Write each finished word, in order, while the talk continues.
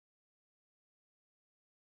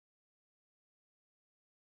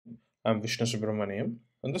I'm Vishnu Subramaniam.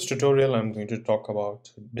 In this tutorial, I'm going to talk about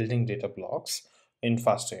building data blocks in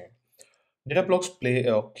fastai. Data blocks play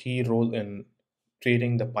a key role in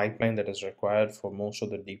creating the pipeline that is required for most of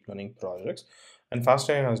the deep learning projects, and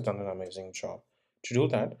fastai has done an amazing job. To do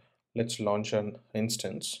that, let's launch an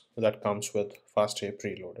instance that comes with fastai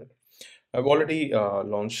preloaded. I've already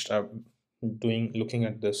launched, looking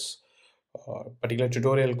at this particular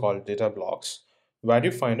tutorial called DataBlocks. Where do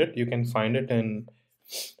you find it? You can find it in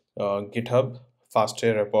GitHub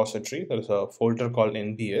fastai repository. There is a folder called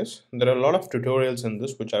NBS. There are a lot of tutorials in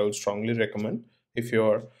this, which I would strongly recommend if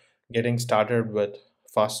you're getting started with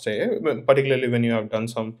fastai, particularly when you have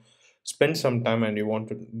spend some time and you want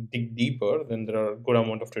to dig deeper. Then there are a good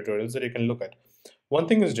amount of tutorials that you can look at. One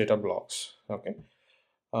thing is data blocks. Okay.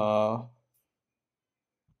 Uh,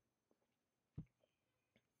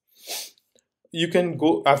 you can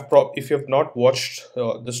go if you have not watched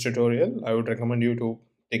this tutorial, I would recommend you to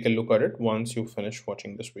take a look at it once you finish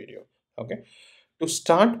watching this video. Okay, to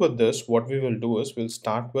start with this, what we will do is we'll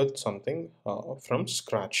start with something from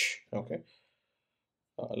scratch. Okay,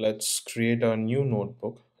 let's create a new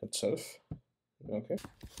notebook itself. Okay,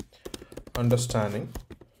 understanding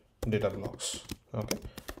data blocks. Okay,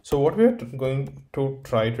 so what we are going to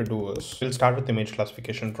try to do is we'll start with image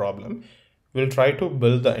classification problem. We'll try to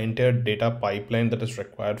build the entire data pipeline that is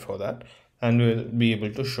required for that, and we'll be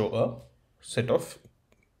able to show a set of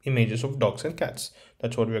images of dogs and cats.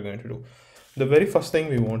 That's what we're going to do. The very first thing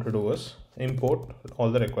we want to do is import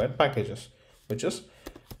all the required packages, which is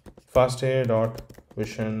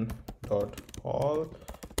fastai.vision.all.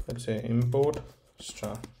 Let's say import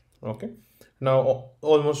star. Okay, now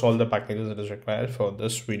almost all the packages that is required for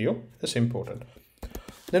this video is imported.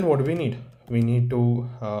 Then what do we need? We need to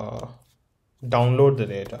download the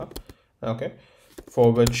data, okay,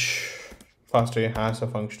 for which fastai has a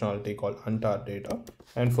functionality called untar data.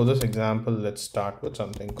 And for this example, let's start with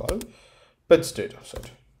something called pets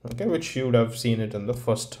dataset, okay, which you would have seen it in the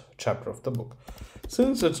first chapter of the book.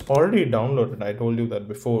 Since it's already downloaded, I told you that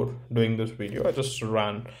before doing this video, I just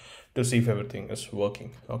ran to see if everything is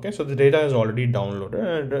working. Okay, so the data is already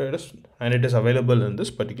downloaded and it is available in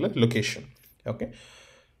this particular location. Okay,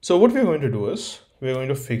 so what we're going to do is we're going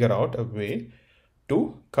to figure out a way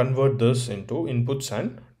to convert this into inputs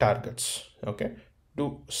and targets. Okay,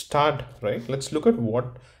 to start, right, let's look at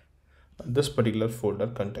what this particular folder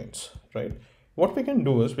contains. Right, what we can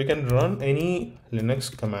do is we can run any Linux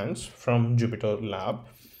commands from Jupyter Lab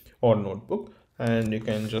or notebook, and you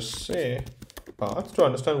can just say path to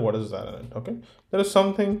understand what is that in it. Okay, there is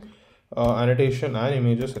something annotation and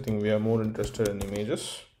images. I think we are more interested in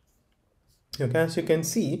images. Okay, as you can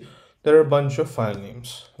see, there are a bunch of file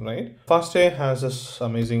names, right? fastai has this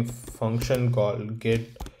amazing function called get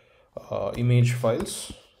image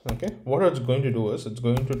files. Okay, what it's going to do is it's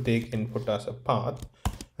going to take input as a path,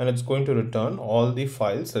 and it's going to return all the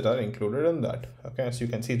files that are included in that. Okay, as you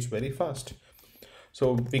can see, it's very fast.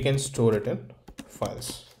 So we can store it in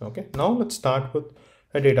files. Okay, now let's start with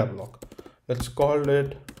a data block. Let's call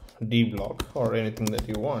it DBlock or anything that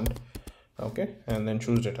you want. Okay, and then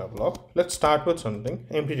choose data block. Let's start with something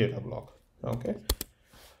empty data block. Okay,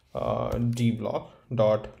 DBlock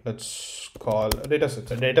dot, let's call a dataset.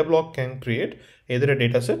 A data block can create either a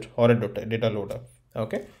dataset or a data loader.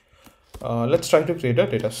 Okay, let's try to create a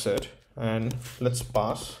dataset and let's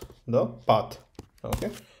pass the path. Okay,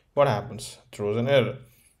 what happens? It throws an error.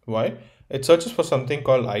 Why? It searches for something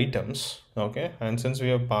called items. Okay, and since we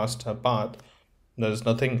have passed a path, there's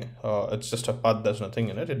nothing, it's just a path, there's nothing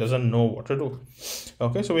in it, it doesn't know what to do.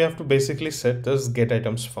 Okay, so we have to basically set this get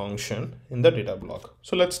items function in the data block.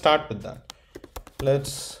 So let's start with that.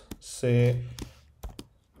 Let's say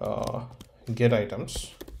get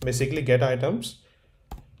items. Basically, get items,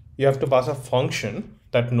 you have to pass a function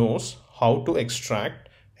that knows how to extract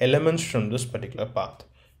elements from this particular path.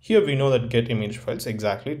 Here we know that get image files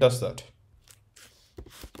exactly does that.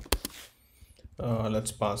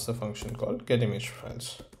 Let's pass the function called get image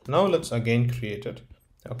files. Now let's again create it.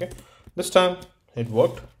 Okay, this time it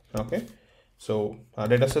worked. Okay, so our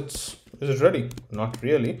datasets is ready. Not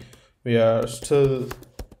really, we are still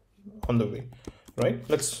on the way. Right,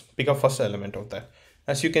 let's pick up first element of that.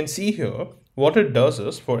 As you can see here, what it does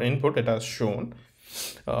is for input it has shown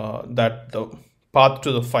that the path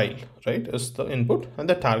to the file, right, is the input, and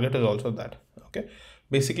the target is also that. Okay,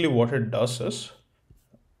 basically what it does is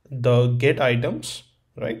the get items,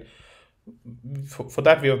 right, for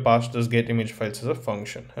that we have passed this get image files as a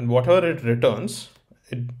function, and whatever it returns,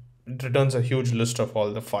 it returns a huge list of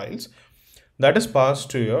all the files that is passed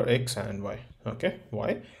to your x and y. Okay,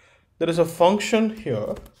 why? There is a function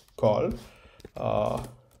here called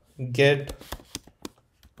get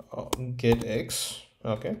get x,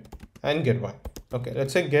 okay, and get y. Okay,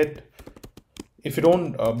 let's say get, if you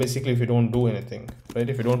don't basically if you don't do anything, right,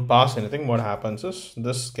 if you don't pass anything, what happens is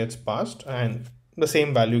this gets passed and the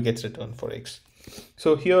same value gets returned for x.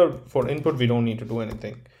 So here for input we don't need to do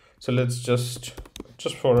anything, so let's just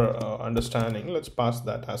for understanding, let's pass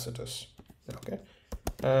that as it is. Okay,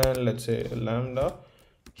 and let's say lambda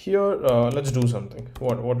here. Let's do something.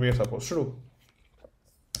 What we are supposed to do,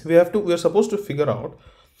 we are supposed to figure out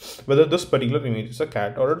whether this particular image is a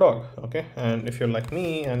cat or a dog. Okay, and if you're like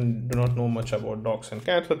me and do not know much about dogs and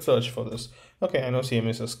cats, let's search for this. Okay, I know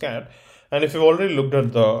CMS is cat, and if you've already looked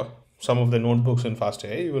at some of the notebooks in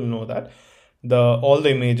fastai, you will know that all the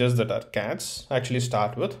images that are cats actually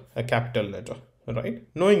start with a capital letter, right?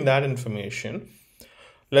 Knowing that information,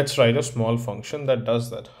 let's write a small function that does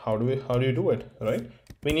that. How do you do it, right?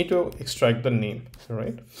 We need to extract the name,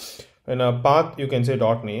 right? In a path you can say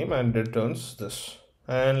dot name and returns this,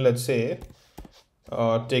 and let's say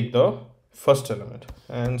take the first element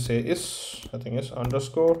and say is, I think is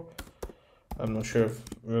underscore. I'm not sure if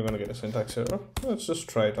we're gonna get a syntax error. Let's just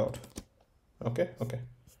try it out. Okay,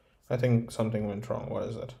 I think something went wrong. What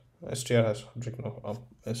is that? str has object, no,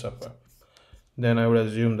 it's up. Then I would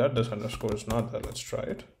assume that this underscore is not there. Let's try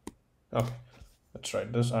it. Okay, let's try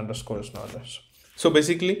it. This underscore is not there. So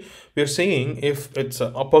basically we're saying if it's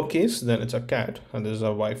an uppercase, then it's a cat, and this is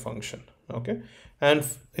a y function. Okay, and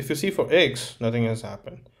if you see for x, nothing has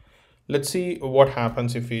happened. Let's see what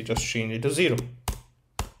happens if we just change it to 0.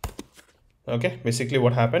 Okay, basically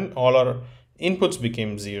what happened, all our inputs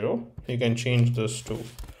became 0. You can change this to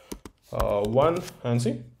 1 and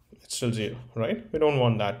see it's still 0, right? We don't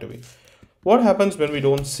want that to be. What happens when we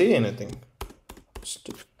don't say anything?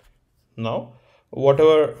 Now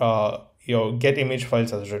whatever your get image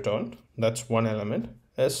files has returned, that's one element,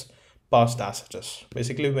 is passed as it is.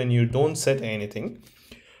 Basically when you don't set anything,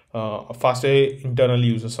 fastai internally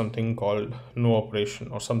uses something called no operation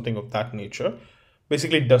or something of that nature.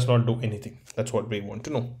 Basically it does not do anything. That's what we want to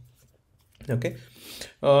know. Okay,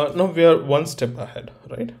 now we are one step ahead,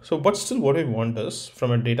 right? So but still what we want is,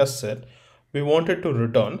 from a data set, we wanted to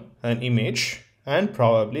return an image and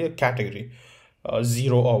probably a category,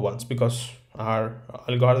 0 or 1s, because our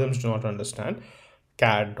algorithms do not understand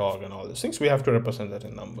cat, dog and all these things. We have to represent that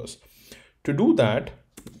in numbers. To do that,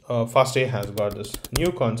 fastai has got this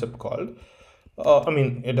new concept called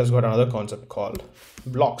it has got another concept called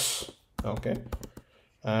blocks. Okay,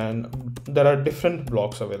 and there are different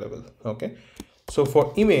blocks available. Okay, so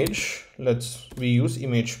for image, we use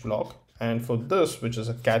image block, and for this, which is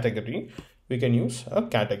a category, we can use a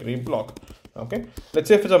category block. Okay, let's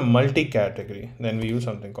say if it's a multi-category, then we use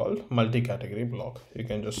something called multi-category block. You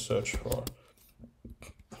can just search for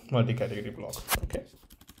multi-category block. Okay,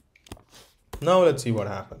 now let's see what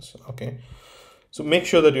happens. Okay, so make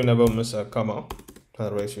sure that you never miss a comma,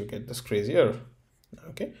 otherwise you get this crazy error.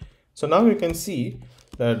 Okay, so now you can see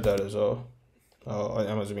that there is a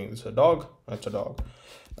I'm assuming it's a dog. That's a dog.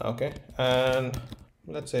 Okay, and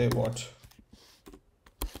let's say what,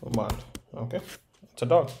 1. Okay, it's a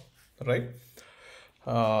dog, right?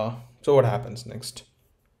 So what happens next?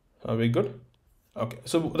 Are we good? Okay,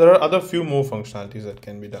 so there are other few more functionalities that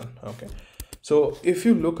can be done. Okay, so if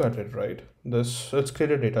you look at it, right, let's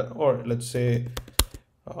create a data, or let's say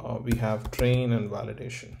we have train and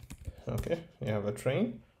validation. Okay, we have a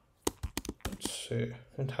train. Let's say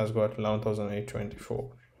it has got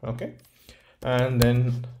 11,824. Okay, and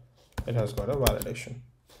then it has got a validation.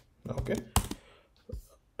 Okay,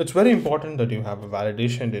 it's very important that you have a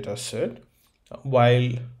validation data set while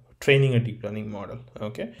training a deep learning model.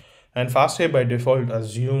 Okay, and fastai by default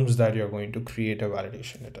assumes that you're going to create a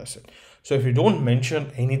validation data set. So if you don't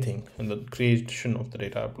mention anything in the creation of the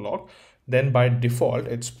data block, then by default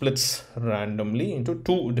it splits randomly into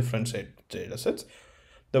 2 different data sets.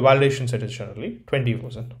 The validation set is generally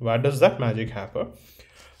 20%. Where does that magic happen?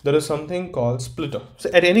 There is something called splitter. So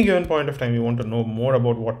at any given point of time, you want to know more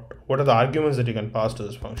about what are the arguments that you can pass to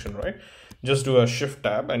this function, right? Just do a shift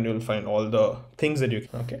tab and you'll find all the things that you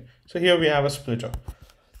can. Okay, so here we have a splitter.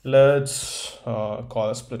 Let's call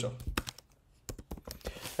a splitter.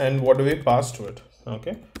 And what do we pass to it?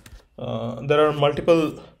 Okay, there are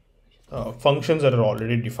multiple functions that are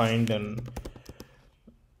already defined in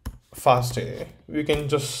fastai. We can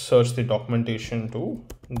just search the documentation to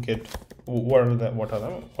get what are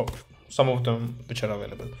them, some of them which are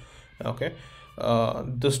available. Okay,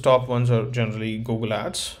 this top ones are generally Google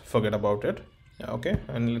ads, forget about it. Okay,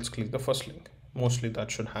 and let's click the first link. Mostly that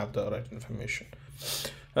should have the right information.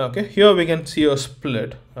 Okay, here we can see a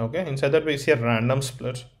split. Okay, inside that we see a random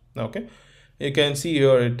split. Okay, you can see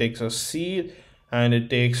here it takes a seed and it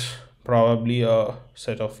takes probably a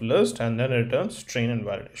set of list, and then returns train and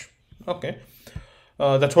validation. Okay,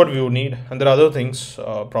 that's what we would need. And there are other things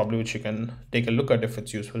probably which you can take a look at if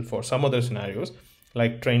it's useful for some other scenarios,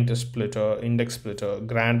 like train test splitter, index splitter,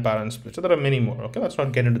 grandparent splitter. There are many more. Okay, let's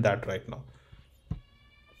not get into that right now.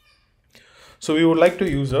 So we would like to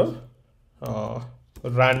use a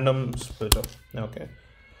random splitter. Okay,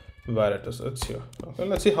 where it is, it's here. Okay,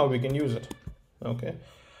 let's see how we can use it. Okay,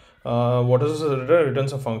 what is this?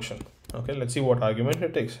 Returns a function. Okay, let's see what argument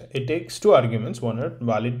it takes. It takes two arguments, one at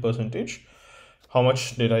valid percentage, how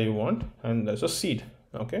much data you want, and there's a seed.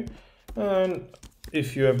 Okay, and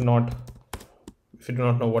if you do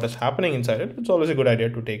not know what is happening inside it, it's always a good idea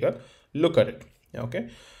to take a look at it. Okay,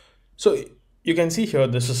 so you can see here,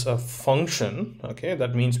 this is a function. Okay,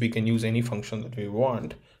 that means we can use any function that we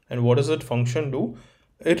want. And what does that function do?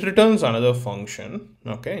 It returns another function.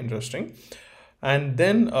 Okay, interesting. And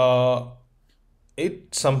then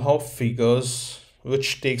it somehow figures,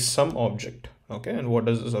 which takes some object. Okay, and what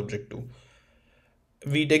does this object do?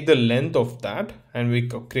 We take the length of that and we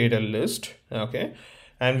create a list. Okay,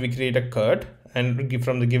 and we create a cut, and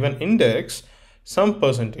from the given index, some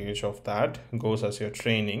percentage of that goes as your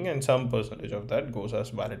training and some percentage of that goes as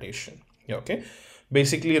validation. Okay,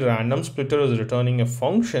 basically random splitter is returning a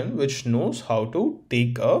function which knows how to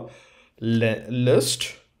take a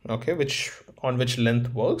list, okay, on which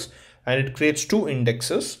length works, and it creates two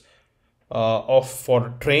indexes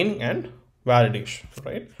for training and validation.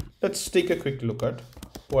 Right, let's take a quick look at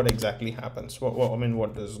what exactly happens.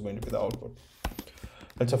 What is going to be the output.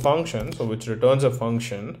 It's a function, so which returns a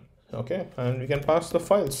function. Okay, and we can pass the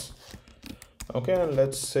files. Okay, and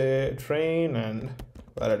let's say train and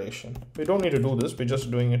validation. We don't need to do this, we're just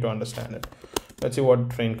doing it to understand it. Let's see what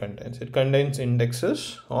train contains. It contains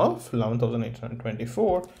indexes of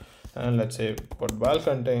 11,824, and let's say what val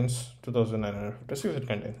contains 2,956. It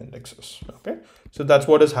contains indexes. Okay, so that's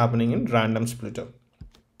what is happening in random splitter.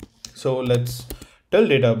 So let's tell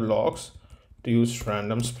DataBlocks to use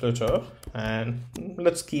random splitter, and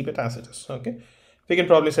let's keep it as it is. Okay, we can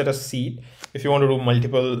probably set a seed. If you want to do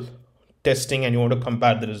multiple testing and you want to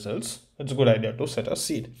compare the results, it's a good idea to set a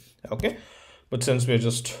seed. Okay, but since we're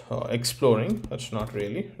just exploring, that's not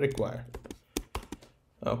really required.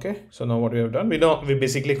 Okay, so now what we have done, we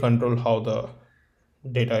basically control how the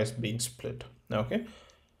data is being split. Okay,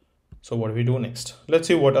 so what do we do next? Let's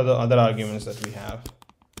see what are the other arguments that we have.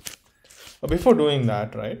 But before doing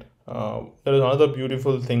that, right, there is another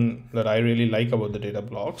beautiful thing that I really like about the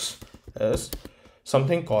DataBlocks is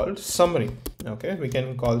something called summary. Okay, we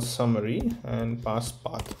can call summary and pass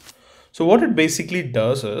path. So what it basically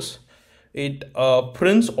does is it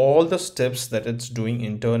prints all the steps that it's doing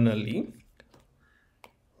internally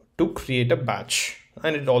to create a batch,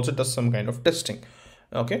 and it also does some kind of testing.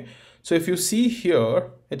 Okay, so if you see here,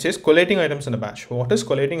 it says collating items in a batch. What is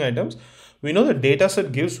collating items? We know the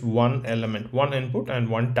dataset gives one element, one input and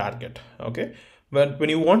one target. Okay, but when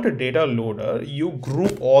you want a data loader, you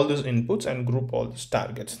group all these inputs and group all these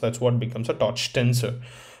targets. That's what becomes a torch tensor,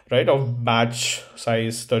 right, of batch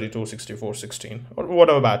size 32, 64, 16, or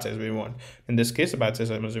whatever batch size we want. In this case, the batch size,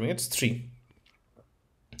 I'm assuming it's 3.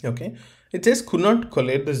 Okay, it says could not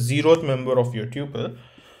collate the 0th member of your tuple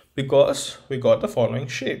because we got the following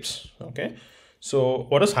shapes. Okay, so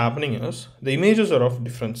what is happening is the images are of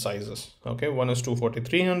different sizes. Okay, one is 240,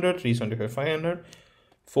 300, 375, 500,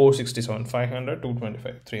 467, 500,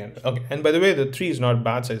 225, 300. Okay, and by the way, the 3 is not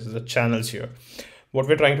batch size, it's the channels here. What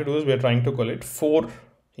we're trying to do is we're trying to collate 4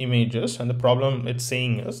 images, and the problem it's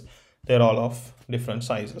saying is they're all of different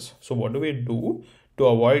sizes. So what do we do to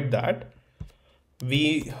avoid that?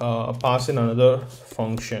 We pass in another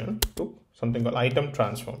function to something called item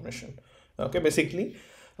transformation. Okay, basically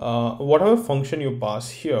whatever function you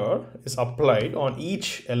pass here is applied on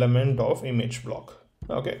each element of image block,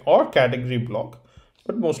 okay, or category block,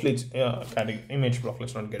 but mostly it's image block.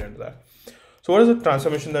 Let's not get into that. So what is the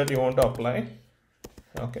transformation that you want to apply?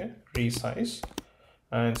 Okay, resize,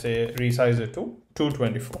 and say resize it to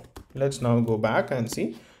 224. Let's now go back and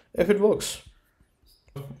see if it works.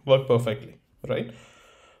 Work perfectly, right?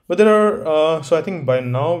 But there are so I think by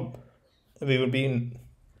now we will be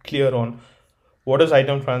clear on what is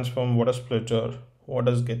item transform, what is splitter, what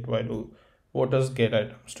does get y do, what does get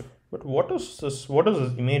items do. But what does this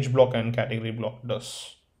image block and category block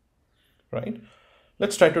does, right?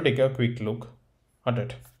 Let's try to take a quick look at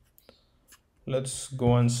it. Let's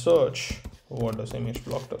go and search what does image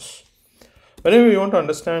block does. Whenever you want to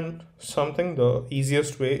understand something, the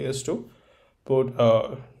easiest way is to put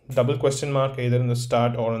a double question mark either in the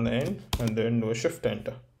start or in the end, and then do a shift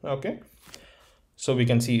enter. Okay, so we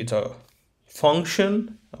can see it's a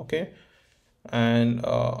function. Okay, and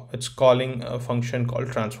it's calling a function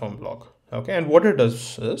called transform block. Okay, and what it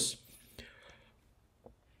does is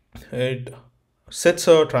it sets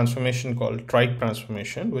a transformation called type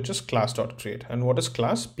transformation, which is class.create. And what is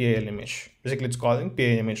class? PIL image. Basically, it's calling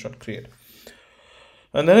PIL image.create.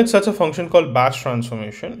 And then it sets a function called batch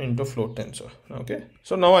transformation into float tensor. Okay,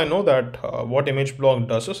 so now I know that what image block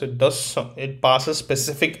does is it passes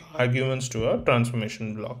specific arguments to a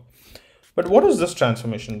transformation block. But what is this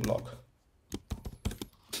transformation block?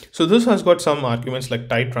 So this has got some arguments like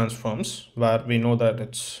type transforms, where we know that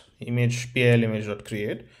it's image PIL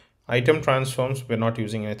image.create. Item transforms, we're not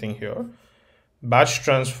using anything here. Batch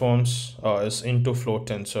transforms is into float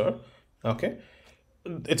tensor. Okay,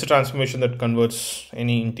 it's a transformation that converts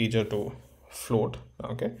any integer to float.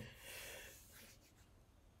 Okay,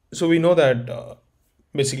 so we know that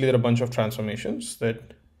basically there are a bunch of transformations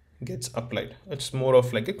that gets applied. It's more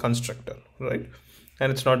of like a constructor, right?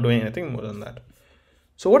 And it's not doing anything more than that.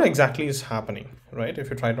 So what exactly is happening, right?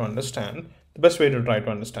 If you try to understand, the best way to try to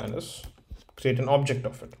understand is create an object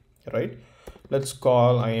of it, right? Let's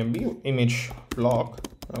call imb image block.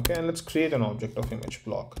 Okay, and let's create an object of image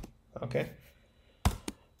block. Okay,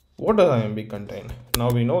 what does imb contain?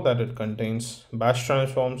 Now we know that it contains batch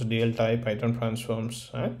transforms, DL type, item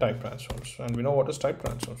transforms, and type transforms. And we know what is type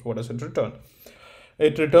transforms. What does it return?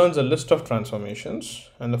 It returns a list of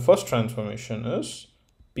transformations, and the first transformation is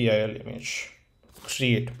PIL image,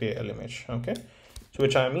 create PIL image. Okay, so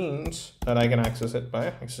which means that I can access it by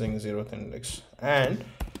accessing 0th index, and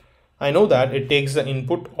I know that it takes the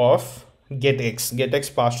input of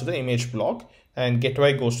getX passed to the image block, and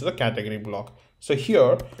getY goes to the category block. So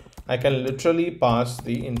here I can literally pass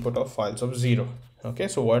the input of files of 0. Okay,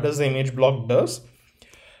 so what does the image block does?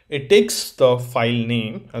 It takes the file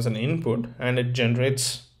name as an input and it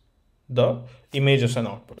generates the image as an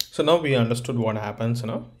output. So now we understood what happens in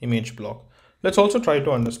a image block. Let's also try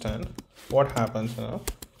to understand what happens in a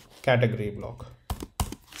category block,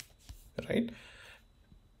 right?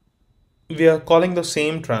 We are calling the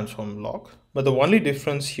same transform block, but the only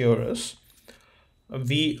difference here is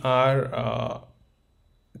we have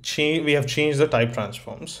changed the type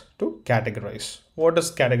transforms to categorize. What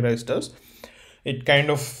does categorize does? It kind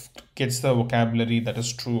of gets the vocabulary that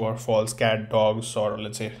is true or false, cat, dogs, or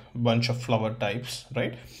let's say a bunch of flower types,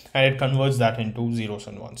 right? And it converts that into zeros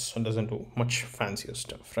and ones. So it doesn't do much fancier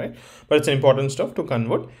stuff, right? But it's important stuff to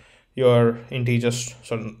convert your integers,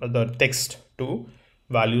 so the text, to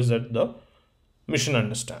values that the machine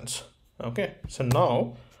understands. Okay, so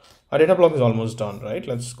now our data block is almost done, right?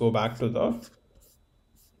 Let's go back to the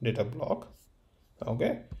data block.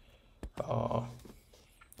 Okay,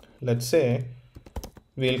 let's say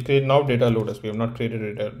we'll create now data loaders. We have not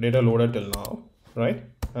created data loader till now, right?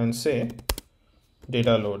 And say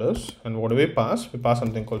data loaders, and what do we pass? We pass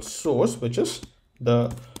something called source, which is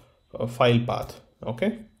the file path.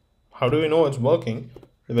 Okay, how do we know it's working?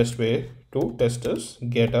 The best way to test is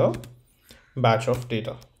get a batch of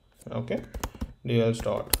data. Okay, dls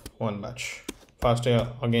dot one batch. Fastai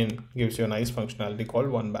again gives you a nice functionality called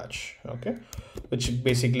one batch. Okay, which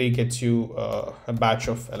basically gets you a batch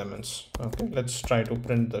of elements. Okay, let's try to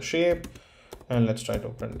print the shape, and let's try to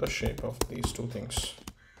print the shape of these two things.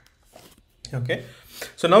 Okay,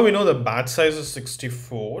 so now we know the batch size is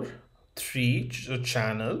 64, 3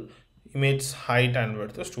 channel, image height and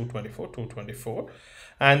width is 224,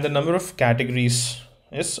 and the number of categories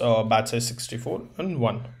is batch size 64 and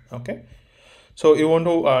 1. Okay, so you want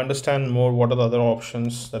to understand more what are the other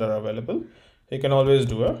options that are available, you can always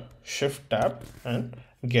do a shift tab and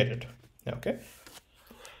get it. Okay,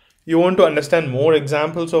 you want to understand more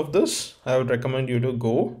examples of this, I would recommend you to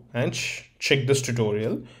go and check this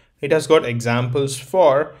tutorial. It has got examples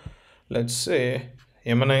for, let's say,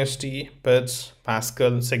 MNIST, PITS,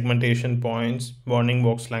 Pascal, segmentation points, bounding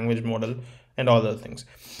box language model, and all other things.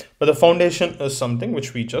 But the foundation is something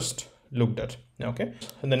which we just looked at. Okay,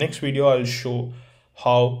 in the next video I'll show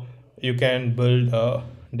how you can build a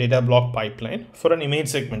data block pipeline for an image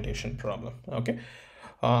segmentation problem. Okay,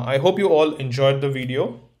 I hope you all enjoyed the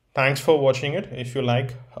video. Thanks for watching it. If you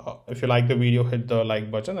like the video, hit the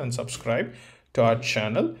like button and subscribe to our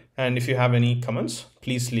channel, and if you have any comments,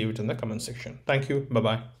 please leave it in the comment section. Thank you. Bye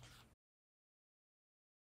bye.